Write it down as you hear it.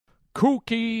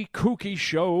Kooky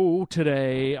show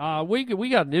today. We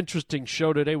got an interesting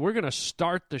show today. We're going to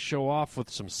start the show off with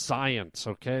some science,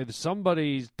 okay?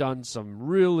 Somebody's done some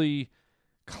really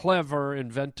clever,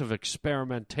 inventive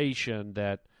experimentation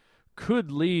that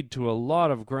could lead to a lot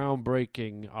of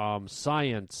groundbreaking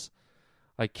science.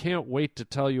 I can't wait to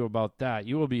tell you about that.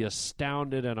 You will be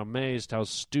astounded and amazed how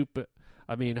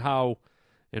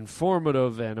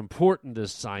informative and important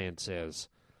this science is.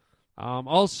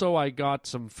 Also, I got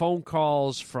some phone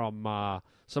calls from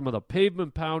some of the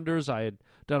pavement pounders. I had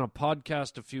done a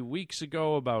podcast a few weeks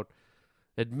ago about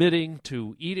admitting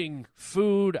to eating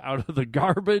food out of the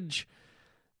garbage.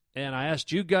 And I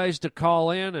asked you guys to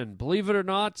call in, and believe it or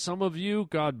not, some of you,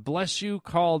 God bless you,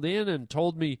 called in and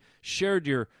shared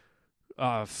your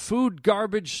food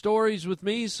garbage stories with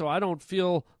me, so I don't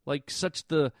feel like such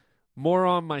the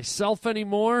moron myself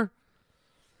anymore.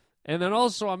 And then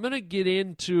also, I'm going to get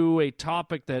into a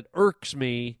topic that irks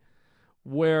me,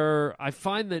 where I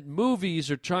find that movies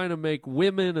are trying to make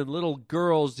women and little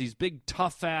girls, these big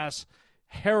tough-ass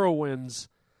heroines,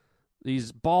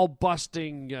 these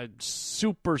ball-busting,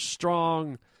 super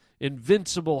strong,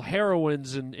 invincible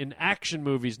heroines in action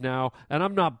movies now, and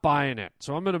I'm not buying it.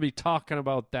 So I'm going to be talking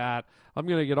about that. I'm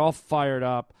going to get all fired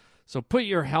up. So put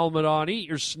your helmet on, eat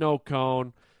your snow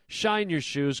cone, shine your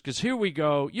shoes, because here we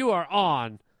go. You are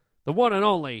on the one and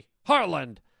only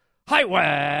Harland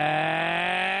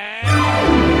Highway.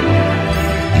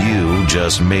 You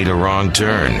just made a wrong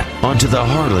turn onto the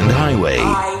Harland Highway.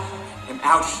 I am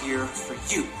out here for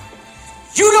you.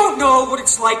 You don't know what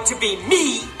it's like to be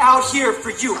me out here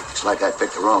for you. It's like I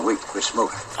picked the wrong week to quit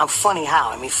smoking. I'm funny how?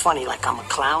 I mean funny like I'm a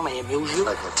clown, I amuse you.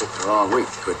 Like I picked the wrong week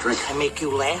to quit drinking. I make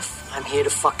you laugh. I'm here to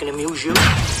fucking amuse you.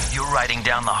 You're riding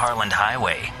down the Harland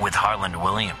Highway with Harland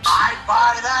Williams. I'd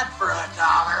buy that for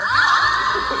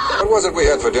 $1. What was it we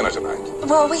had for dinner tonight?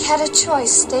 Well, we had a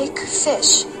choice, steak,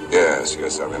 fish.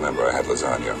 Yes, I remember. I had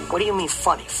lasagna. What do you mean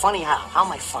funny? Funny how? How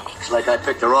am I funny? It's like I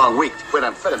picked the wrong week to quit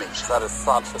amphetamines. That is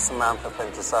such a Samantha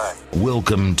thing to say.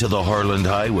 Welcome to the Harland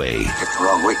Highway. Picked the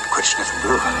wrong week to quit sniffing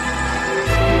glue.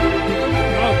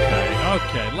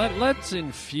 Okay. Let's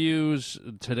infuse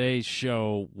today's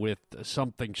show with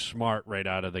something smart right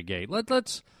out of the gate.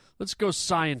 Let's go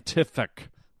scientific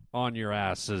on your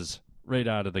asses right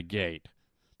out of the gate.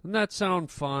 Doesn't that sound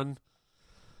fun?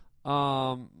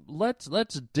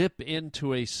 Let's dip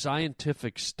into a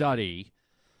scientific study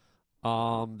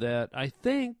that I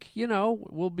think,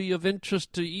 will be of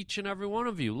interest to each and every one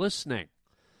of you listening.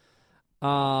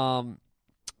 So,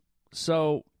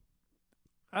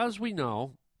 as we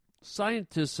know,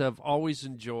 scientists have always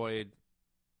enjoyed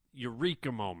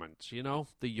eureka moments,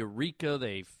 the eureka,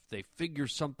 they figure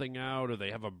something out or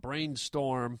they have a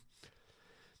brainstorm.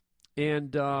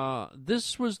 And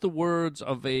this was the words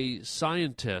of a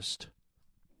scientist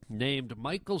named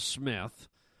Michael Smith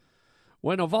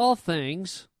when, of all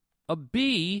things, a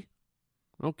bee,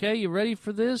 okay, you ready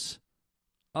for this?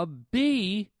 A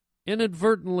bee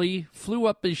inadvertently flew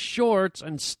up his shorts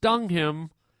and stung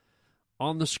him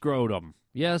on the scrotum.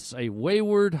 Yes, a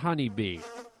wayward honeybee.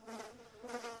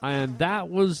 And that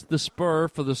was the spur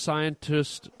for the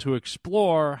scientist to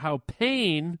explore how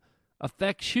pain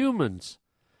affects humans.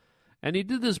 And he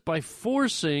did this by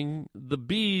forcing the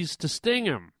bees to sting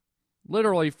him,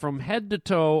 literally from head to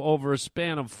toe over a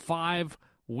span of 5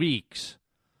 weeks.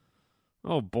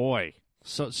 Oh, boy.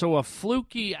 So a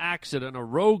fluky accident, a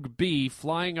rogue bee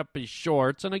flying up his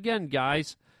shorts. And again,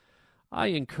 guys, I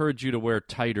encourage you to wear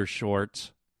tighter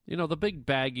shorts. The big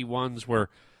baggy ones where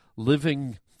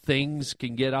living things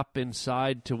can get up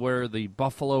inside to where the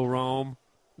buffalo roam.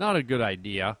 Not a good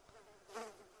idea.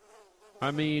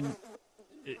 I mean,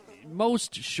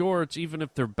 most shorts, even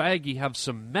if they're baggy, have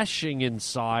some meshing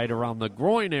inside around the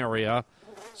groin area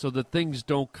so that things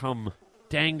don't come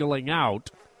dangling out.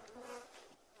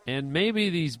 And maybe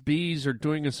these bees are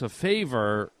doing us a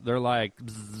favor. They're like,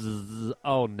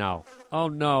 oh no, oh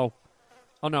no.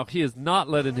 Oh, no, he is not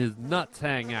letting his nuts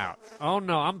hang out. Oh,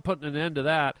 no, I'm putting an end to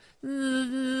that.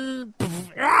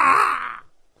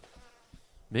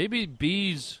 Maybe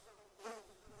bees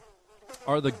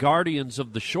are the guardians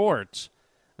of the shorts,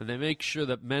 and they make sure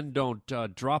that men don't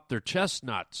drop their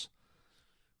chestnuts.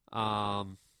 So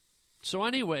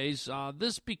anyways,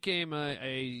 this became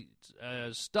a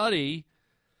study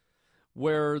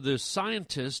where the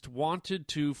scientist wanted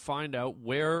to find out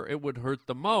where it would hurt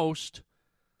the most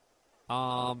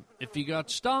if he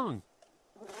got stung.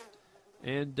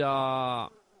 And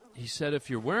he said if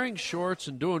you're wearing shorts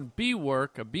and doing bee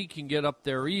work, a bee can get up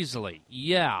there easily.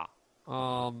 Yeah.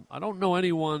 I don't know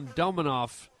anyone dumb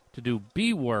enough to do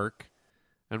bee work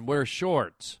and wear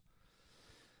shorts.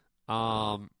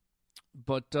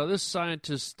 But this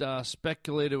scientist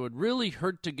speculated it would really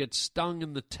hurt to get stung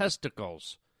in the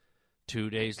testicles. 2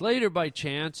 days later, by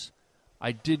chance,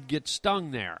 I did get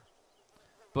stung there.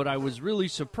 But I was really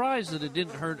surprised that it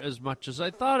didn't hurt as much as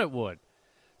I thought it would.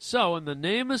 So, in the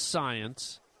name of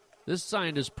science, this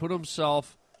scientist put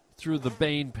himself through the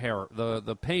pain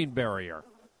barrier.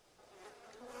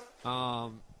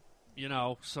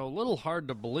 So a little hard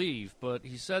to believe, but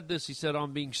he said this. He said,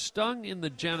 on being stung in the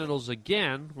genitals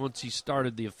again, once he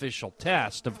started the official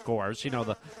test, of course.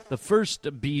 The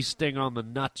first bee sting on the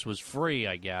nuts was free,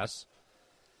 I guess.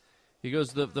 He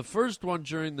goes, the first one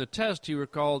during the test, he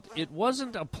recalled, it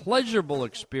wasn't a pleasurable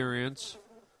experience.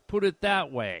 Put it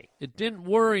that way. It didn't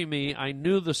worry me. I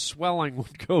knew the swelling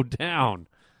would go down.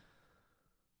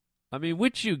 I mean,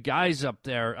 which you guys out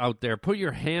there, put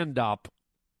your hand up.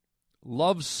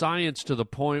 Love science to the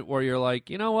point where you're like,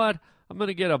 you know what? I'm going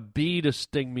to get a bee to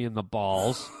sting me in the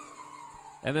balls.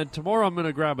 And then tomorrow I'm going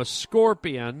to grab a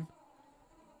scorpion.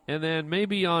 And then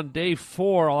maybe on day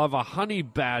 4 I'll have a honey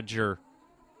badger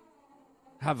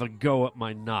have a go at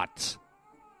my nuts.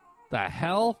 The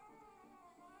hell?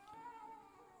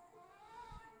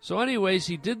 So anyways,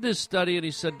 he did this study, and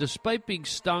he said despite being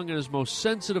stung in his most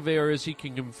sensitive areas, he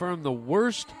can confirm the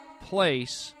worst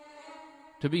place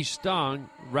to be stung,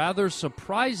 rather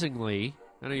surprisingly,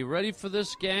 and are you ready for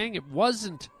this, gang? It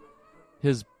wasn't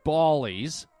his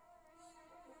ballies.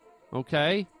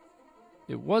 Okay?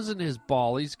 It wasn't his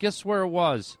ballies. Guess where it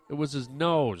was? It was his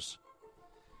nose.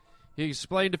 He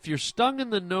explained if you're stung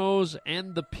in the nose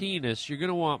and the penis, you're going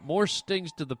to want more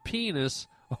stings to the penis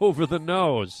over the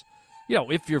nose.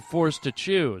 If you're forced to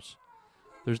choose.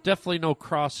 There's definitely no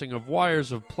crossing of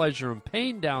wires of pleasure and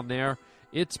pain down there.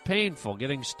 It's painful.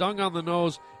 Getting stung on the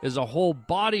nose is a whole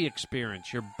body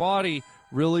experience. Your body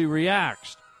really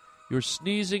reacts. Your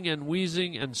sneezing and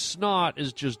wheezing and snot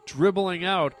is just dribbling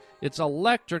out. It's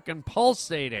electric and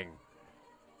pulsating.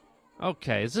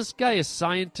 Okay, is this guy a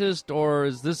scientist or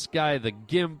is this guy the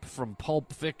Gimp from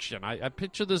Pulp Fiction? I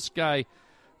picture this guy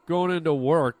going into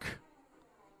work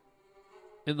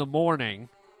in the morning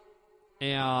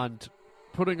and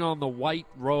putting on the white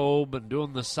robe and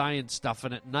doing the science stuff,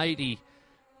 and at night he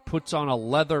puts on a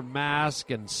leather mask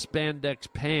and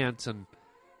spandex pants and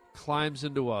climbs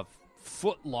into a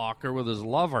Foot Locker with his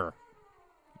lover.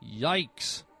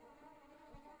 Yikes.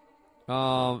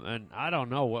 And I don't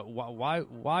know,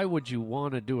 why would you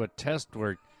want to do a test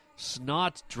where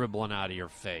snot's dribbling out of your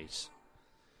face?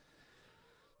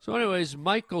 So anyways,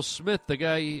 Michael Smith, the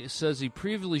guy, says he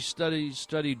previously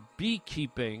studied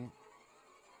beekeeping,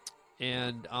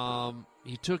 and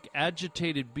he took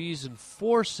agitated bees in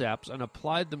forceps and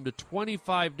applied them to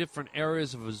 25 different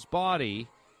areas of his body.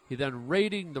 He then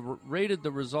rated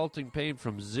the resulting pain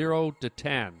from 0 to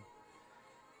 10.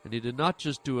 And he did not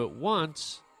just do it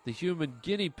once. The human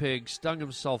guinea pig stung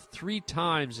himself 3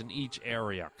 times in each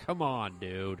area. Come on,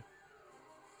 dude.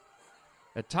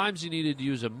 At times he needed to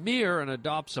use a mirror and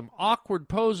adopt some awkward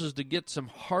poses to get some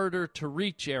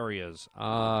harder-to-reach areas.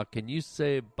 Can you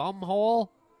say bumhole?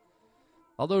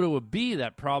 Although to a bee,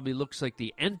 that probably looks like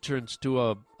the entrance to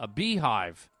a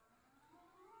beehive.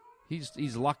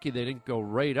 He's lucky they didn't go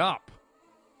right up.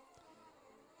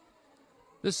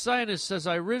 This scientist says,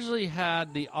 I originally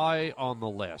had the eye on the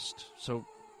list. So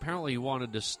apparently he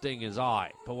wanted to sting his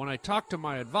eye. But when I talked to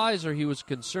my advisor, he was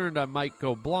concerned I might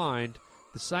go blind.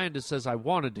 The scientist says, I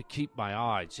wanted to keep my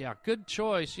eyes. Yeah, good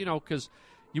choice, because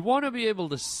you want to be able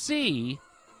to see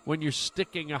when you're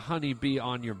sticking a honeybee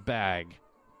on your bag.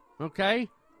 Okay?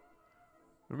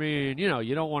 I mean, you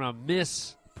don't want to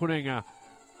miss putting a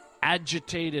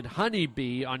agitated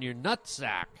honeybee on your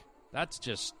nutsack.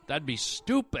 That'd be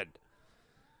stupid.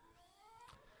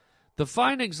 The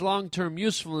findings' long-term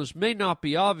usefulness may not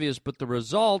be obvious, but the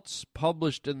results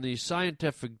published in the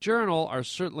scientific journal are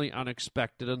certainly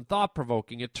unexpected and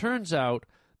thought-provoking. It turns out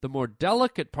the more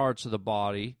delicate parts of the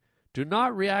body do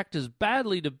not react as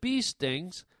badly to bee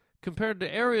stings compared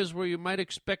to areas where you might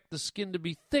expect the skin to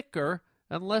be thicker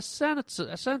and less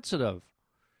sensitive.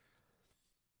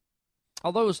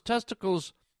 Although his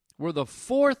testicles were the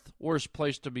 4th worst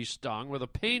place to be stung, with a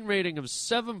pain rating of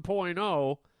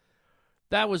 7.0,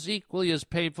 that was equally as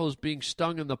painful as being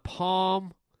stung in the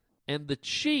palm and the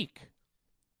cheek.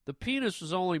 The penis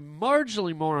was only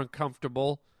marginally more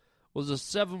uncomfortable, was a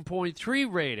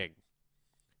 7.3 rating.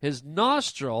 His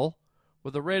nostril,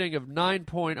 with a rating of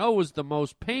 9.0, was the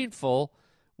most painful,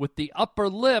 with the upper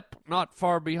lip not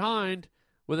far behind,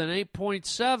 with an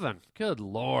 8.7. Good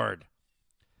Lord.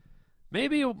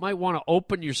 Maybe you might want to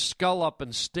open your skull up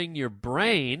and sting your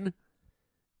brain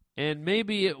and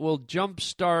maybe it will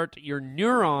jumpstart your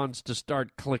neurons to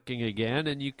start clicking again,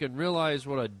 and you can realize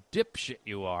what a dipshit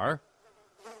you are.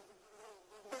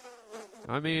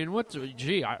 I mean,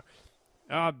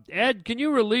 Ed, can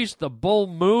you release the bull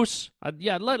moose?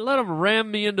 Let him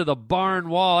ram me into the barn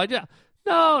wall.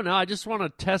 No, I just want to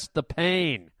test the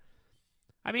pain.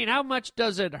 I mean, how much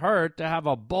does it hurt to have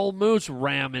a bull moose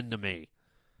ram into me?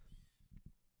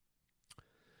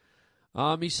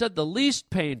 He said the least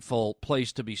painful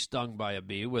place to be stung by a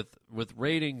bee, with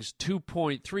ratings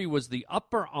 2.3, was the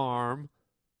upper arm,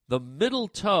 the middle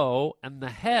toe, and the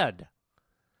head.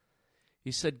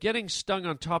 He said getting stung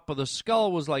on top of the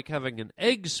skull was like having an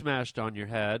egg smashed on your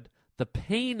head. The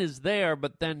pain is there,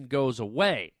 but then goes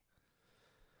away.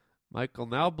 Michael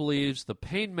now believes the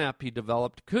pain map he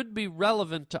developed could be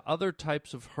relevant to other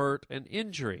types of hurt and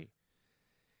injury.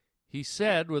 He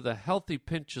said, with a healthy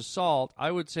pinch of salt,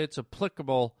 I would say it's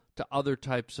applicable to other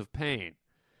types of pain.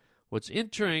 What's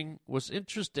interesting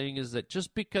is that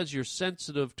just because you're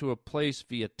sensitive to a place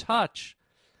via touch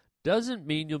doesn't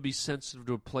mean you'll be sensitive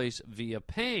to a place via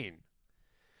pain.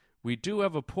 We do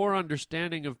have a poor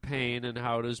understanding of pain and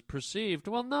how it is perceived.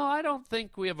 Well, no, I don't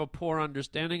think we have a poor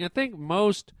understanding. I think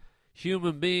most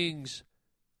human beings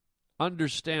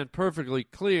understand perfectly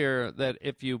clear that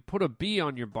if you put a bee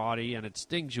on your body and it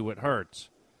stings you, it hurts.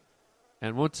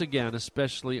 And once again,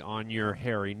 especially on your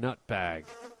hairy nut bag.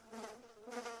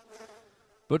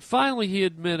 But finally, he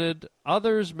admitted,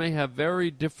 others may have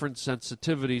very different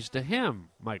sensitivities to him,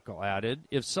 Michael added.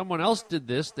 If someone else did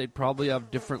this, they'd probably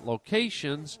have different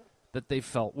locations that they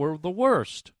felt were the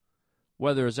worst.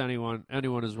 Whether anyone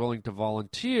is willing to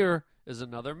volunteer is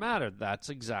another matter. That's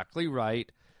exactly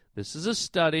right. This is a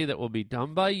study that will be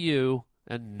done by you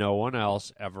and no one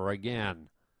else ever again.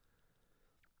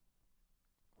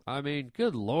 I mean,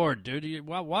 good Lord, dude.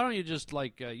 Why don't you just,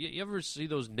 you ever see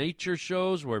those nature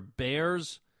shows where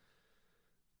bears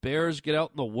get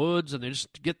out in the woods and they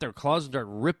just get their claws and start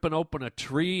ripping open a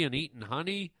tree and eating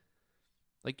honey?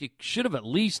 Like, you should have at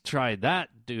least tried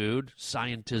that, dude,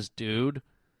 scientist dude.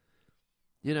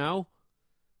 You know?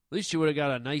 At least you would have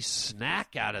got a nice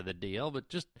snack out of the deal, but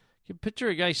just, you picture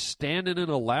a guy standing in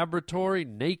a laboratory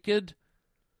naked.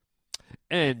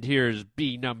 And here's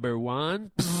bee number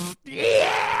 1.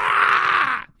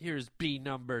 Yeah! Here's bee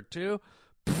number 2.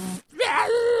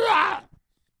 I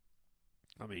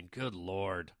mean, good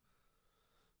Lord.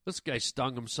 This guy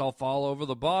stung himself all over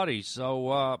the body.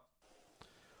 So,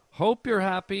 hope you're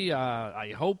happy.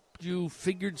 I hope you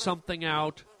figured something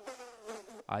out.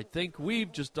 I think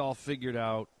we've just all figured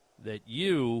out that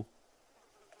you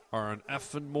are an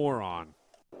effing moron.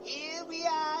 Here we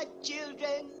are,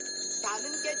 children. Come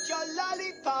and get your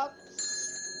lollipops.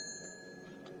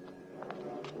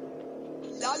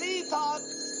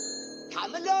 Lollipops.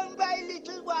 Come along, my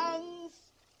little ones.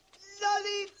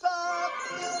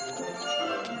 Lollipops.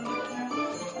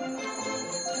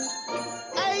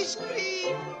 Ice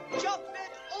cream,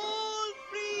 chocolate, all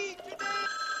free today.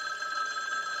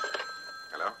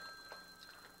 Hello?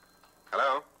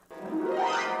 Hello?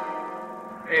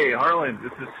 Hey, Harlan,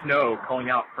 this is Snow calling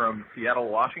out from Seattle,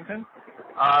 Washington.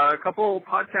 A couple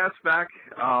podcasts back,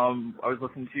 I was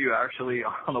listening to you actually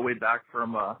on the way back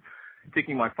from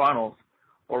taking my finals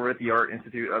over at the Art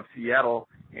Institute of Seattle,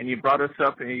 and you brought us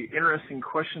up an interesting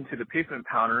question to the pavement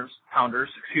pounders,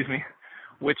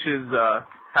 which is,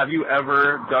 have you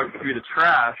ever dug through the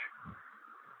trash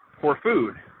for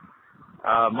food?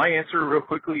 My answer real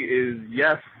quickly is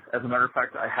yes. As a matter of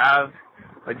fact, I have.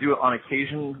 I do it on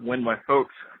occasion when my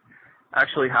folks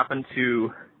actually happen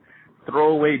to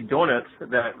throw away donuts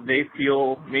that they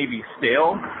feel may be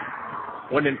stale,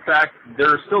 when in fact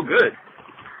they're still good.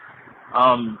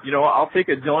 I'll take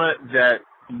a donut that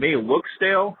may look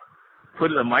stale,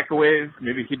 put it in the microwave,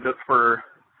 maybe heat it up for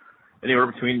anywhere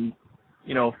between,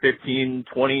 15,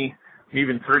 20,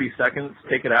 even 30 seconds,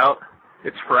 take it out.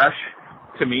 It's fresh,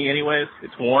 to me anyways.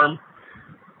 It's warm.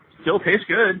 Still tastes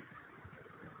good.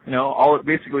 All it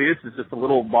basically is just a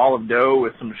little ball of dough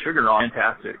with some sugar on it.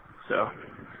 Fantastic. So, all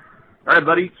right,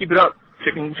 buddy, keep it up.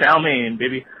 Chicken chow mein,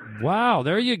 baby. Wow,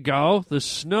 there you go. The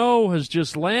snow has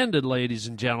just landed, ladies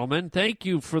and gentlemen. Thank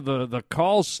you for the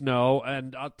call, Snow.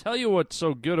 And I'll tell you what's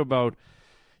so good about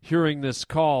hearing this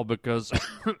call, because,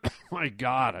 my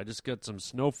God, I just got some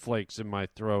snowflakes in my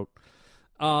throat.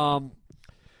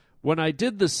 When I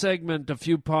did the segment a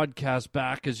few podcasts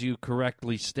back, as you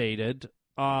correctly stated,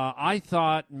 I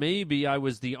thought maybe I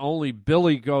was the only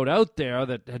billy goat out there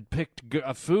that had picked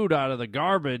food out of the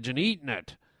garbage and eaten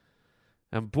it.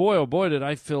 And boy, oh boy, did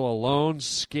I feel alone,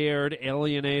 scared,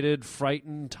 alienated,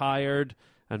 frightened, tired,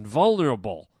 and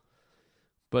vulnerable.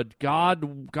 But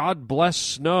God bless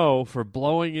Snow for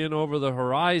blowing in over the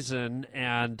horizon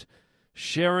and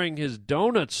sharing his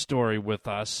donut story with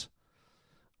us.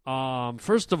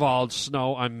 First of all,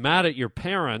 Snow, I'm mad at your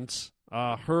parents,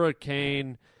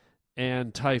 Hurricane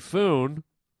and Typhoon,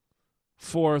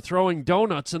 for throwing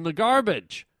donuts in the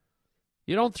garbage.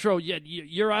 You don't throw...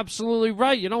 You're absolutely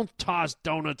right. You don't toss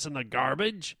donuts in the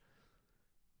garbage.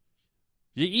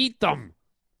 You eat them.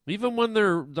 Even when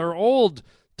they're old,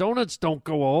 donuts don't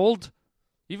go old.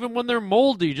 Even when they're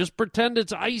moldy, just pretend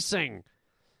it's icing.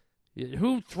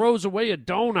 Who throws away a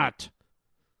donut?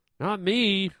 Not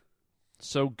me.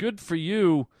 So good for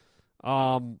you,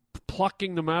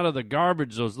 plucking them out of the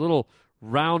garbage, those little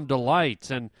round delights.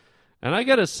 And I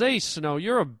got to say, Snow,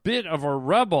 you're a bit of a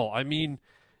rebel. I mean,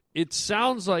 it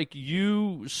sounds like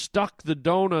you stuck the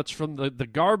donuts from the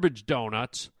garbage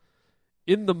donuts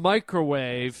in the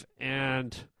microwave,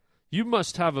 and you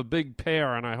must have a big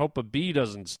pair, and I hope a bee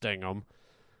doesn't sting them.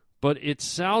 But it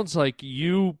sounds like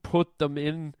you put them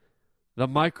in the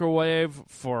microwave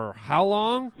for how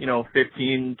long?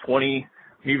 15, 20,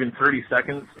 even 30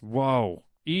 seconds. Whoa.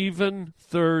 Even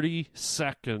 30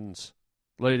 seconds,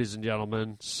 ladies and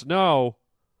gentlemen. Snow,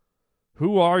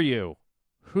 who are you?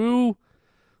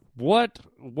 What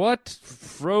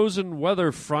frozen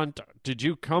weather front did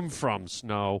you come from,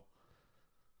 Snow?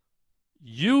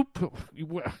 You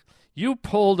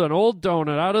pulled an old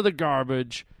donut out of the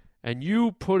garbage and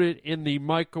you put it in the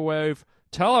microwave.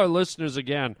 Tell our listeners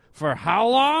again, for how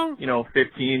long?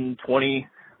 15, 20,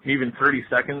 even 30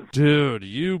 seconds. Dude,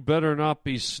 you better not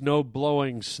be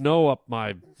blowing snow up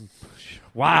my...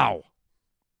 Wow.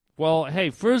 Well, hey,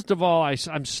 first of all,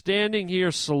 I'm standing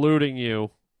here saluting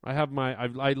you.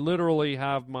 I literally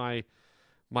have my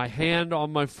hand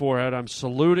on my forehead. I'm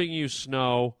saluting you,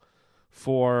 Snow,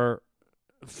 for,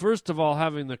 first of all,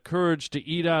 having the courage to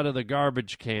eat out of the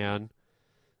garbage can.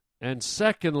 And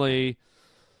secondly,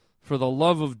 for the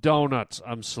love of donuts,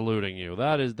 I'm saluting you.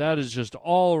 That is just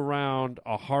all around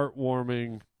a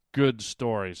heartwarming, good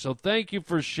story. So thank you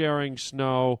for sharing,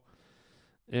 Snow.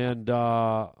 And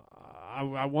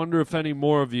I wonder if any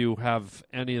more of you have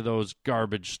any of those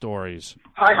garbage stories.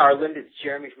 Hi, Harland. It's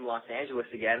Jeremy from Los Angeles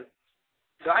again.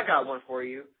 So I got one for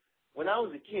you. When I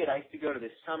was a kid, I used to go to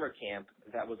this summer camp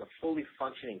that was a fully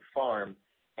functioning farm.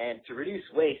 And to reduce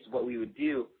waste, what we would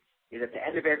do is at the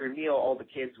end of every meal, all the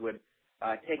kids would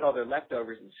take all their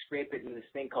leftovers and scrape it in this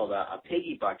thing called a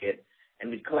piggy bucket, and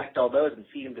we'd collect all those and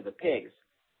feed them to the pigs.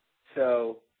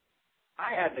 So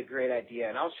I had the great idea,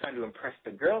 and I was trying to impress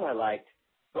the girl I liked.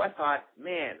 So I thought,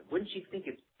 man, wouldn't she think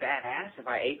it's badass if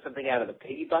I ate something out of the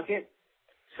piggy bucket?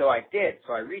 So I did.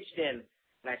 So I reached in,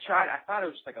 and I thought it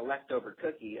was just like a leftover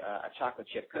cookie, a chocolate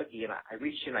chip cookie, and I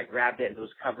reached in, I grabbed it, and it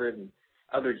was covered in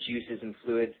other juices and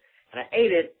fluids, and I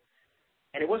ate it,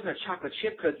 and it wasn't a chocolate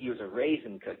chip cookie, it was a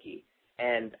raisin cookie.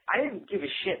 And I didn't give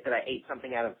a shit that I ate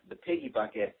something out of the piggy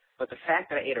bucket, but the fact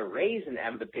that I ate a raisin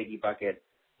out of the piggy bucket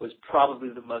was probably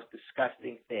the most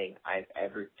disgusting thing I've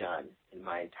ever done in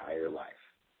my entire life.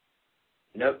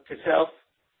 Note to self,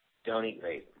 don't eat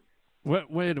raisins.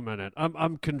 Wait a minute.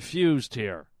 I'm confused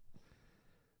here.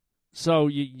 So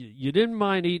you didn't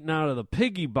mind eating out of the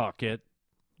piggy bucket,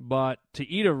 but to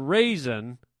eat a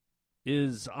raisin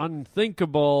is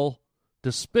unthinkable,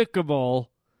 despicable,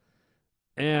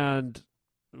 and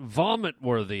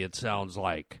vomit-worthy, it sounds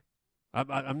like.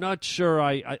 I'm not sure.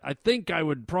 I think I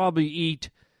would probably eat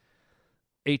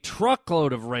a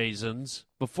truckload of raisins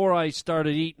before I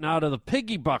started eating out of the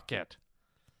piggy bucket.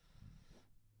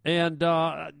 And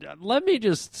let me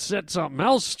just set something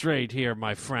else straight here,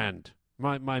 my friend,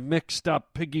 my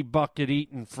mixed-up piggy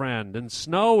bucket-eating friend. And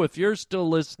Snow, if you're still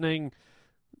listening,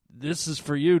 this is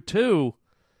for you, too.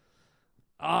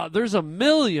 There's a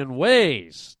million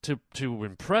ways to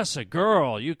impress a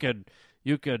girl. You could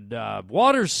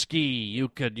water ski. You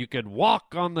could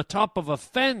walk on the top of a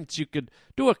fence. You could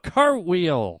do a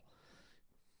cartwheel.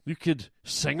 You could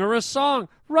sing her a song,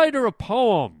 write her a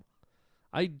poem.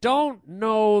 I don't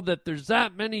know that there's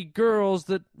that many girls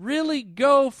that really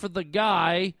go for the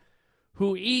guy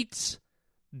who eats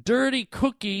dirty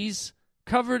cookies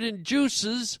covered in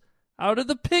juices out of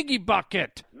the piggy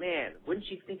bucket. Man, wouldn't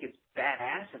you think it's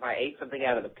badass if I ate something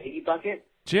out of the piggy bucket?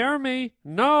 Jeremy,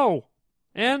 no.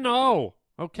 And no,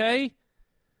 okay?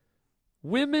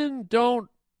 Women don't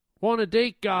want to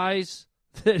date guys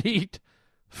that eat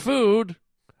food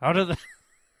out of the...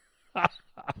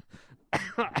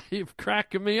 You're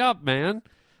cracking me up, man.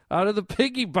 Out of the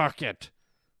piggy bucket.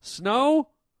 Snow?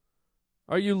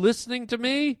 Are you listening to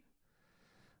me?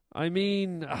 I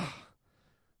mean,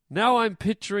 now I'm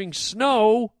picturing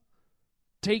Snow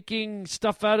taking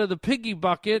stuff out of the piggy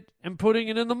bucket and putting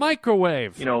it in the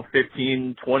microwave.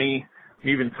 15, 20,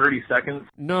 even 30 seconds.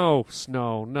 No,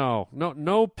 Snow,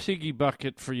 no piggy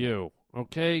bucket for you.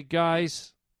 Okay,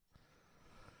 guys?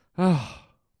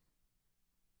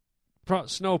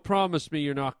 Snow, promise me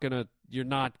you're not gonna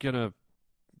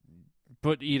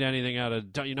eat anything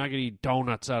you're not gonna eat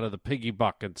donuts out of the piggy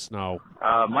bucket, Snow.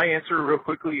 My answer real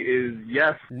quickly is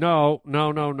yes. No.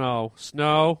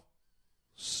 Snow.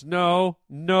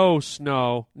 No,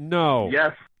 Snow. No.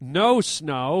 Yes. No,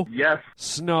 Snow. Yes.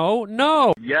 Snow.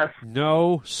 No. Yes.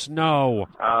 No, Snow.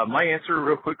 My answer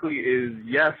real quickly is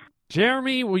yes.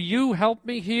 Jeremy, will you help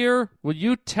me here? Will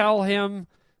you tell him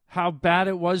how bad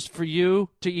it was for you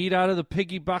to eat out of the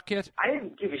piggy bucket? I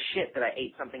didn't give a shit that I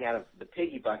ate something out of the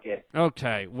piggy bucket.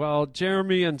 Okay, well,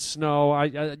 Jeremy and Snow,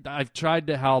 I've tried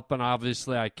to help, and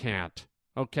obviously I can't.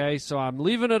 Okay, so I'm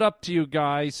leaving it up to you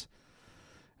guys,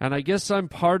 and I guess I'm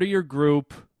part of your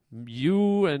group.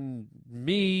 You and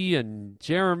me and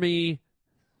Jeremy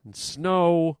and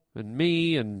Snow and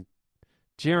me and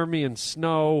Jeremy and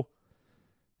Snow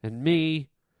and me.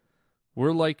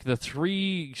 We're like the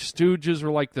Three Stooges.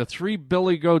 We're like the Three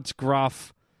Billy Goats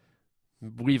Gruff.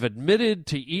 We've admitted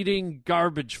to eating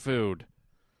garbage food.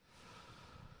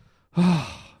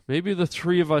 Maybe the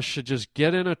three of us should just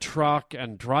get in a truck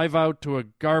and drive out to a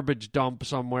garbage dump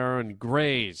somewhere and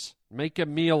graze. Make a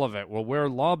meal of it. We'll wear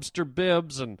lobster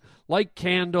bibs and light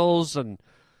candles and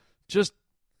just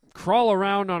crawl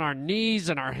around on our knees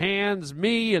and our hands,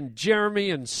 me and Jeremy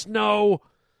and Snow,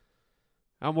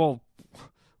 and we'll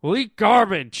eat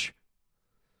garbage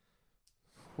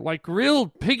like real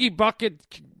piggy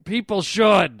bucket people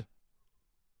should.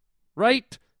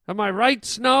 Right? Am I right,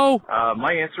 Snow?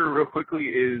 My answer real quickly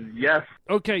is yes.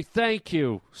 Okay, thank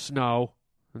you, Snow.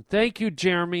 And thank you,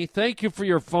 Jeremy. Thank you for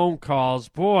your phone calls.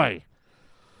 Boy,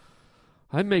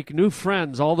 I make new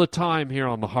friends all the time here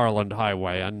on the Harland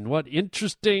Highway. And what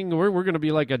interesting, we're going to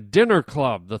be like a dinner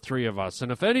club, the three of us.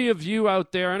 And if any of you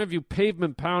out there, any of you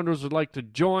pavement pounders would like to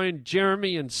join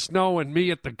Jeremy and Snow and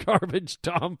me at the garbage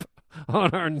dump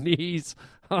on our knees,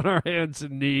 on our hands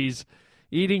and knees,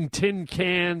 eating tin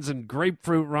cans and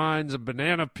grapefruit rinds and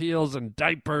banana peels and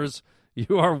diapers,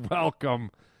 you are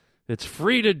welcome. It's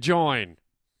free to join.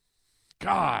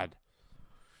 God.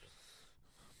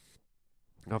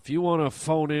 Now, if you want to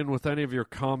phone in with any of your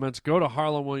comments, go to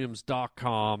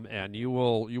harlandwilliams.com and you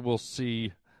will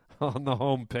see on the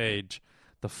homepage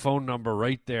the phone number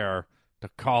right there to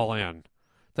call in.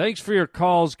 Thanks for your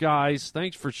calls, guys.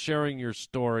 Thanks for sharing your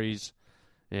stories.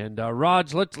 And,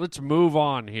 Raj, let's move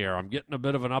on here. I'm getting a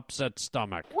bit of an upset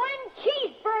stomach. One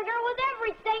cheeseburger with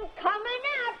everything coming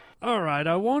up. All right,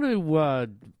 I want to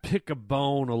pick a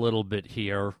bone a little bit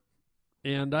here.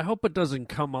 And I hope it doesn't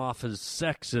come off as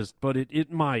sexist, but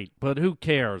it might. But who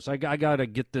cares? I got to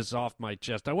get this off my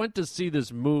chest. I went to see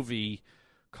this movie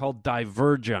called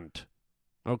Divergent,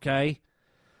 okay?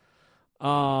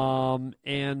 And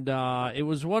it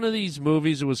was one of these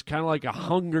movies. It was kind of like a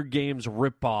Hunger Games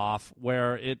ripoff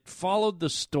where it followed the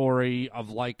story of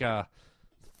like a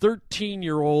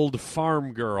 13-year-old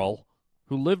farm girl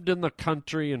who lived in the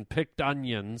country and picked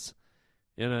onions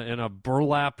in a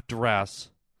burlap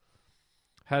dress.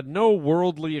 Had no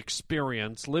worldly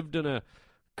experience, lived in a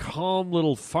calm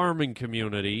little farming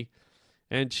community,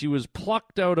 and she was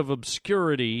plucked out of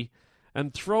obscurity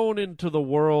and thrown into the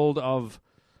world of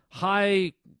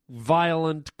high,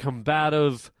 violent,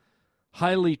 combative,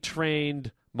 highly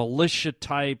trained,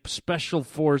 militia-type, special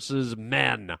forces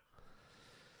men.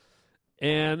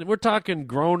 And we're talking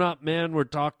grown-up men, we're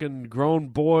talking grown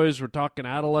boys, we're talking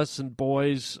adolescent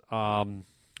boys,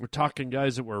 we're talking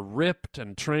guys that were ripped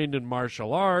and trained in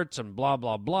martial arts and blah,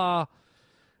 blah, blah.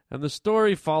 And the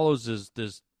story follows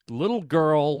this little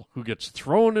girl who gets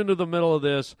thrown into the middle of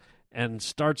this and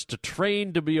starts to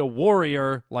train to be a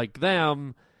warrior like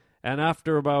them. And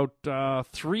after about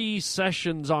 3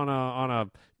 sessions on a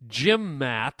gym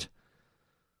mat,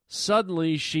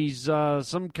 suddenly she's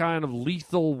some kind of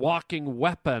lethal walking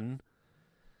weapon.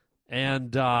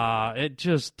 And it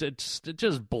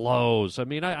just blows. I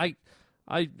mean, I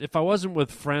if I wasn't with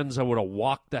friends, I would have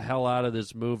walked the hell out of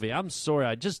this movie. I'm sorry.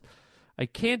 I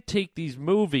can't take these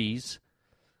movies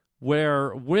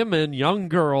where women, young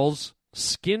girls,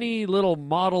 skinny little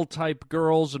model-type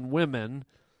girls and women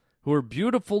who are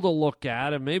beautiful to look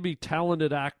at and maybe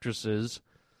talented actresses,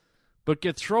 but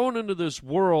get thrown into this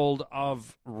world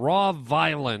of raw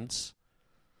violence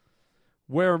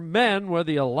where men,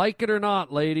 whether you like it or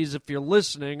not, ladies, if you're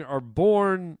listening, are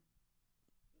born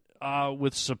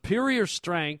with superior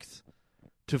strength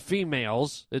to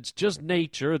females. It's just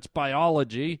nature. It's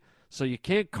biology. So you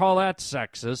can't call that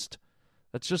sexist.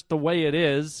 That's just the way it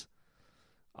is.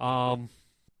 And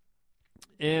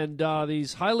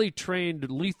these highly trained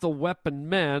lethal weapon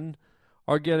men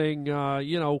are getting,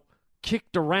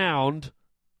 kicked around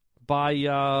by,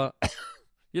 a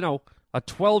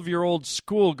 12-year-old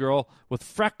schoolgirl with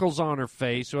freckles on her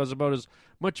face who has about as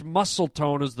much muscle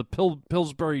tone as the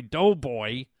Pillsbury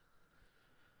Doughboy.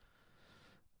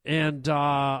 And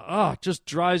just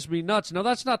drives me nuts. Now,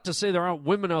 that's not to say there aren't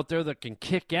women out there that can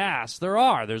kick ass. There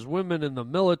are. There's women in the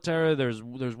military. There's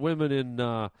women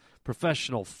in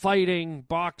professional fighting,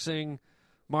 boxing,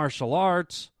 martial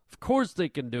arts. Of course they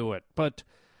can do it. But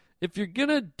if you're going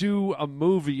to do a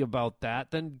movie about that,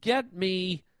 then get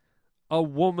me a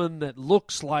woman that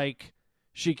looks like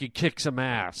she could kick some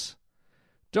ass.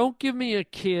 Don't give me a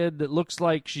kid that looks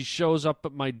like she shows up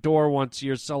at my door once a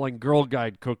year selling Girl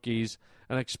Guide cookies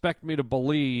and expect me to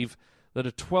believe that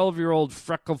a 12-year-old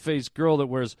freckle-faced girl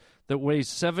that weighs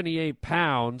 78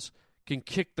 pounds can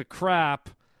kick the crap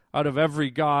out of every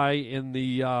guy in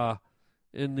the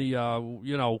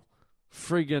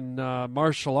friggin'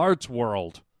 martial arts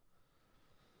world.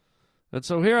 And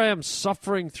so here I am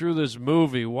suffering through this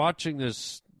movie, watching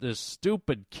this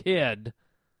stupid kid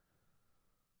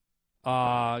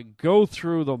go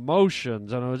through the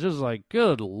motions, and I was just like,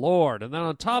 good Lord. And then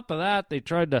on top of that, they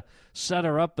tried to set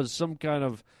her up as some kind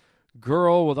of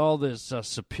girl with all this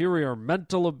superior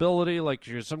mental ability, like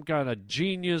she's some kind of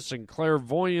genius and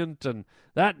clairvoyant, and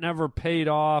that never paid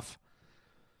off.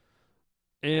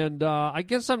 And I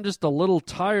guess I'm just a little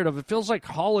tired of it. It feels like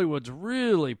Hollywood's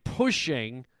really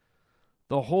pushing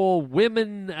the whole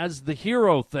women as the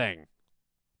hero thing.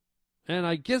 And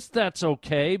I guess that's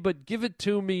okay, but give it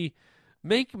to me.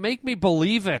 Make me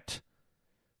believe it.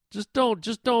 Just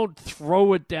don't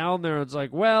throw it down there. It's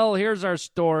like, well, here's our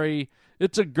story.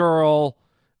 It's a girl,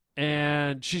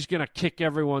 and she's going to kick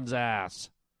everyone's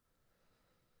ass.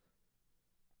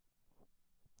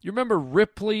 You remember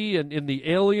Ripley in the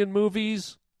Alien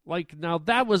movies? Like, now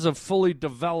that was a fully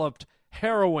developed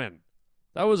heroine.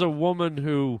 That was a woman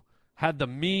who had the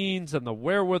means and the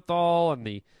wherewithal and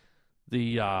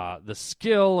the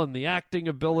skill and the acting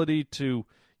ability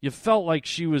you felt like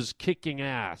she was kicking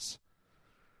ass.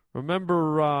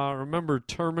 Remember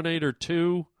Terminator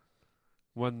 2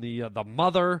 when the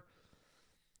mother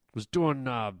was doing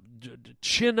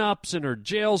chin-ups in her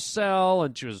jail cell,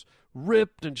 and she was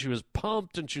ripped and she was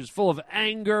pumped and she was full of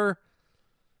anger.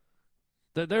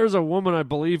 There's a woman I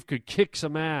believe could kick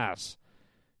some ass.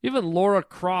 Even Lara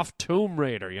Croft Tomb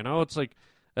Raider, it's like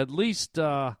at least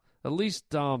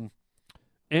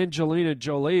Angelina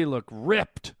Jolie looked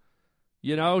ripped.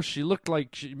 She looked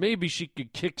like maybe she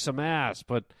could kick some ass,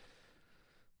 but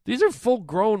these are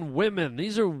full-grown women.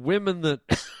 These are women that,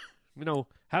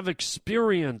 have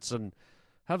experience and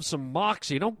have some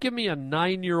moxie. Don't give me a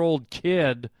 9-year-old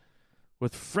kid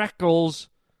with freckles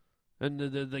and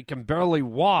they can barely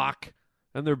walk,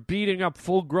 and they're beating up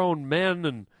full-grown men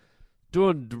and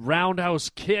doing roundhouse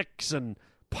kicks and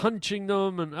punching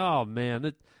them. And, oh,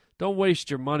 man, don't waste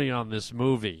your money on this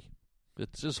movie.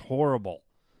 It's just horrible.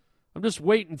 I'm just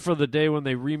waiting for the day when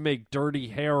they remake Dirty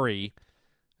Harry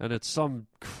and it's some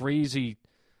crazy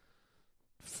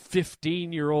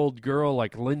 15-year-old girl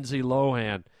like Lindsay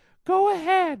Lohan. Go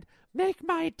ahead, make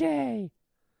my day.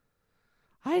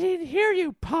 I didn't hear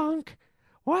you, punk.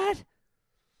 What?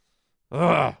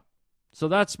 Ugh. So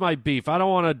that's my beef. I don't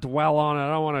want to dwell on it. I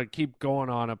don't want to keep going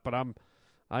on it, but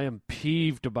I am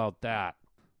peeved about that.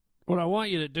 What I want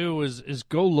you to do is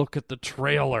go look at the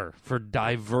trailer for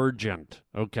Divergent,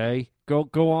 okay? Go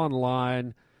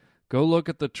online, go look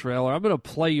at the trailer. I'm going to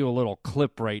play you a little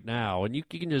clip right now, and you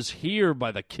can just hear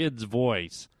by the kid's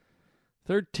voice.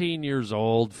 13 years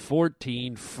old,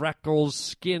 14, freckles,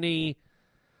 skinny.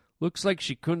 Looks like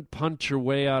she couldn't punch her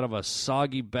way out of a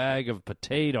soggy bag of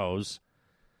potatoes.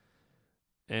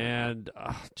 And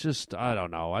I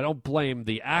don't know. I don't blame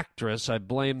the actress. I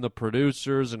blame the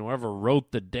producers and whoever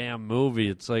wrote the damn movie.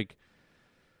 It's like,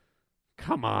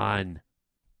 come on.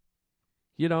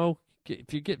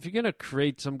 If you're going to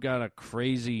create some kind of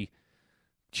crazy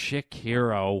chick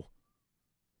hero,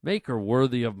 make her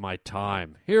worthy of my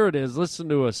time. Here it is. Listen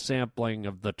to a sampling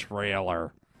of the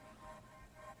trailer.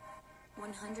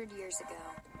 100 years ago,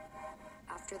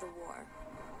 after the war,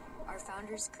 our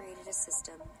founders created a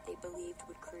system they believed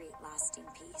would create lasting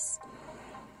peace.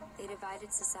 They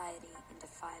divided society into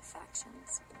 5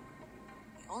 factions.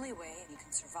 The only way you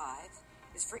can survive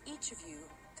is for each of you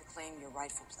to claim your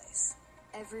rightful place.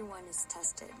 Everyone is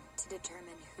tested to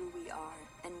determine who we are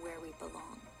and where we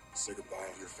belong. Say goodbye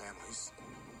to your families.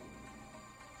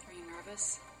 Are you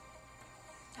nervous?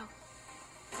 No.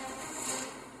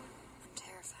 I'm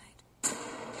terrified.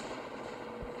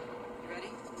 You ready?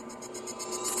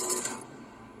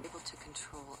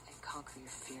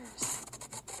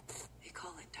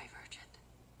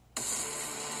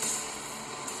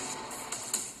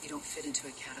 into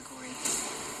a category.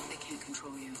 They can't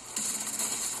control you.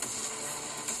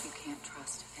 You can't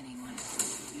trust anyone.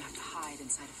 You have to hide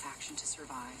inside a faction to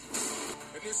survive.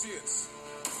 Initiates,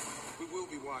 we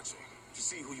will be watching to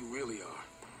see who you really are.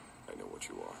 I know what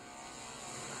you are.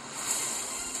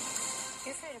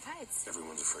 You're afraid of heights.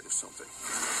 Everyone's afraid of something,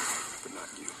 but not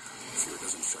you. Fear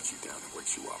doesn't shut you down, it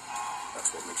wakes you up.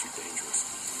 That's what makes you dangerous.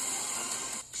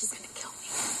 She's gonna kill me.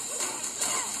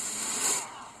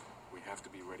 We have to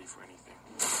be ready for anything.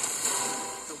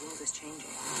 The world is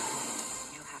changing.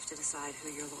 You'll have to decide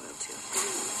who you're loyal to.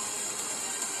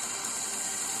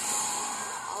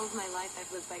 All of my life,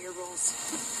 I've lived by your rules.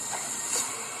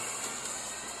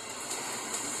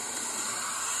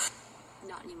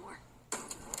 Not anymore.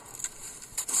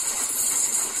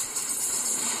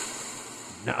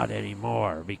 Not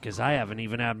anymore, because I haven't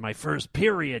even had my first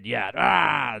period yet.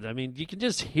 I mean, you can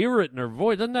just hear it in her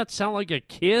voice. Doesn't that sound like a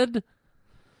kid?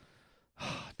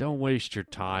 Don't waste your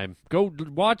time. Go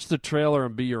watch the trailer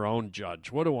and be your own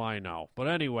judge. What do I know? But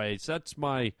anyways, that's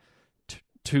my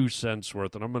 2 cents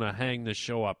worth, and I'm going to hang this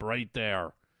show up right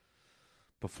there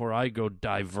before I go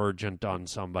divergent on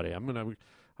somebody. I'm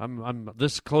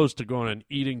this close to going and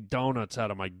eating donuts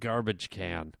out of my garbage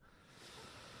can.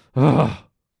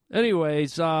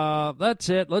 Anyways, that's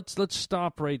it. Let's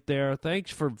stop right there. Thanks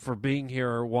for being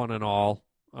here, one and all.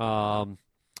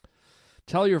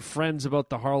 Tell your friends about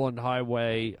the Harland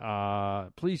Highway.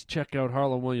 Please check out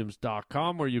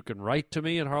harlandwilliams.com, where you can write to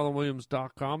me at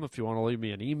harlandwilliams.com if you want to leave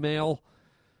me an email,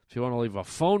 if you want to leave a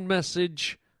phone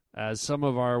message, as some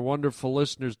of our wonderful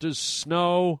listeners do.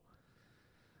 Snow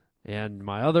and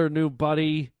my other new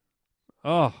buddy.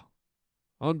 Oh,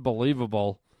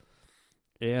 unbelievable.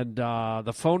 And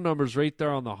the phone number's right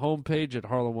there on the homepage at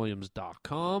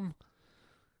harlandwilliams.com.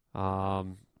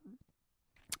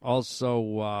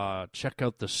 Also, check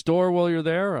out the store while you're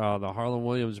there, the Harland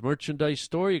Williams merchandise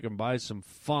store. You can buy some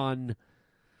fun,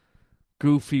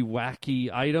 goofy,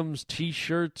 wacky items,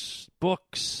 T-shirts,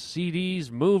 books, CDs,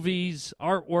 movies,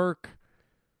 artwork,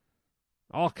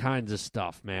 all kinds of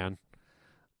stuff, man.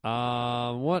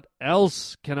 What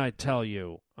else can I tell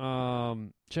you?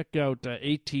 Check out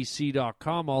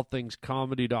atc.com,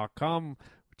 allthingscomedy.com,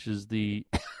 which is the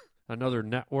another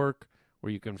network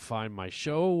where you can find my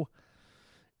show.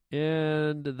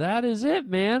 And that is it,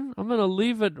 man. I'm going to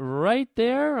leave it right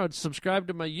there. I'd subscribe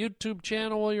to my YouTube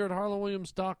channel while you're at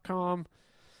harlandwilliams.com.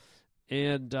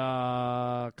 And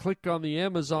click on the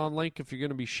Amazon link if you're going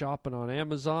to be shopping on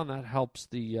Amazon. That helps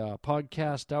the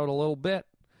podcast out a little bit.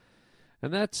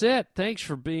 And that's it. Thanks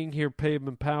for being here,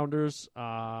 Pavement Pounders.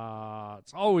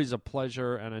 It's always a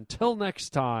pleasure. And until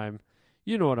next time,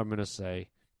 you know what I'm going to say.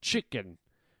 Chicken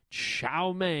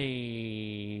chow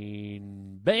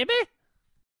mein, baby.